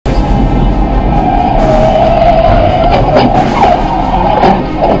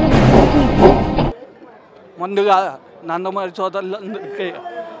ముందుగా నందమూరి సోదరులందరికీ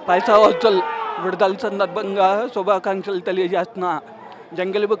పైసా వసూల్ విడుదల సందర్భంగా శుభాకాంక్షలు తెలియజేస్తున్నా.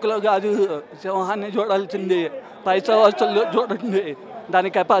 జంగిల్ బుక్లో కాదు సింహాన్ని చూడాల్సింది, పైసా వసూల్లో చూడండి.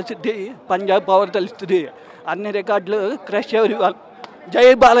 దాని కెపాసిటీ పంజాబ్ పవర్ తెలుస్తుంది. అన్ని రికార్డులు క్రష్ ఎవరివాల్. జై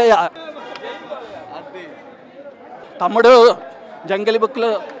బాలయ్య. తమ్ముడు జంగిల్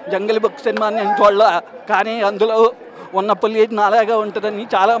బుక్ సినిమా నేను చూడలే, కానీ అందులో ఉన్న పులి నాలాగా ఉంటుందని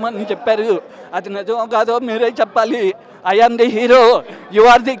చాలామంది చెప్పారు. అది నిజమో కాదో మీరే చెప్పాలి. I am the hero, you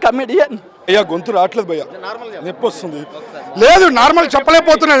are the comedian. అయ్యా గొంతు రావట్లేదు భయ్యా, నొప్పి వస్తుంది. లేదు నార్మల్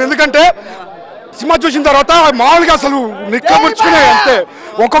చెప్పలేకపోతున్నాను, ఎందుకంటే సినిమా చూసిన తర్వాత మామూలుగా అసలు నిక్కబుచ్చుకునే అంతే.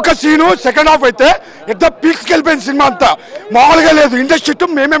 ఒక్కొక్క సీను సెకండ్ హాఫ్ అయితే ఎంత పీక్స్కి వెళ్ళిపోయింది సినిమా అంతా. మామూలుగా లేదు, ఇండస్ట్రీ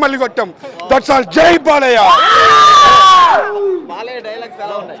చుట్టూ మేమే మళ్ళీ కొట్టాం. That's all. జై బాలయ్య.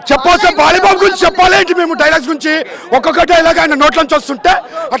 చెప్పొచ్చా బాలీబాబు గురించి చెప్పాలేంటి మేము డైలాగ్స్ గురించి? ఒక్కొక్క డైలాగ్ ఆయన నోట్ల నుంచి వస్తుంటే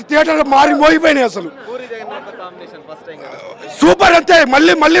అటు థియేటర్ మారి మోగిపోయినాయి అసలు. సూపర్. అంతే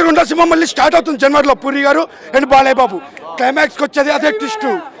మళ్ళీ మళ్ళీ రెండో సినిమా మళ్ళీ స్టార్ట్ అవుతుంది జనవరిలో. పూరి గారు అండ్ బాలయ్య బాబు క్లైమాక్స్కి వచ్చేది అదే ట్విస్ట్.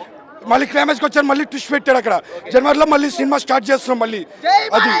 మళ్ళీ క్లైమాక్స్కి వచ్చారు, మళ్ళీ ట్విస్ట్ పెట్టాడు అక్కడ. జనవరిలో మళ్ళీ సినిమా స్టార్ట్ చేస్తున్నాం మళ్ళీ.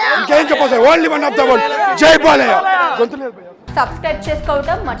 అది ఇంకేం చెప్పొచ్చు, only one of the world. జై బాలయ్య. సబ్స్క్రైబ్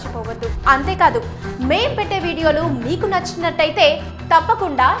చేసుకోవడం మర్చిపోవద్దు. అంతేకాదు, మేం పెట్టే వీడియోలు మీకు నచ్చినట్టయితే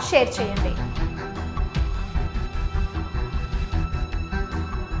తప్పకుండా షేర్ చేయండి.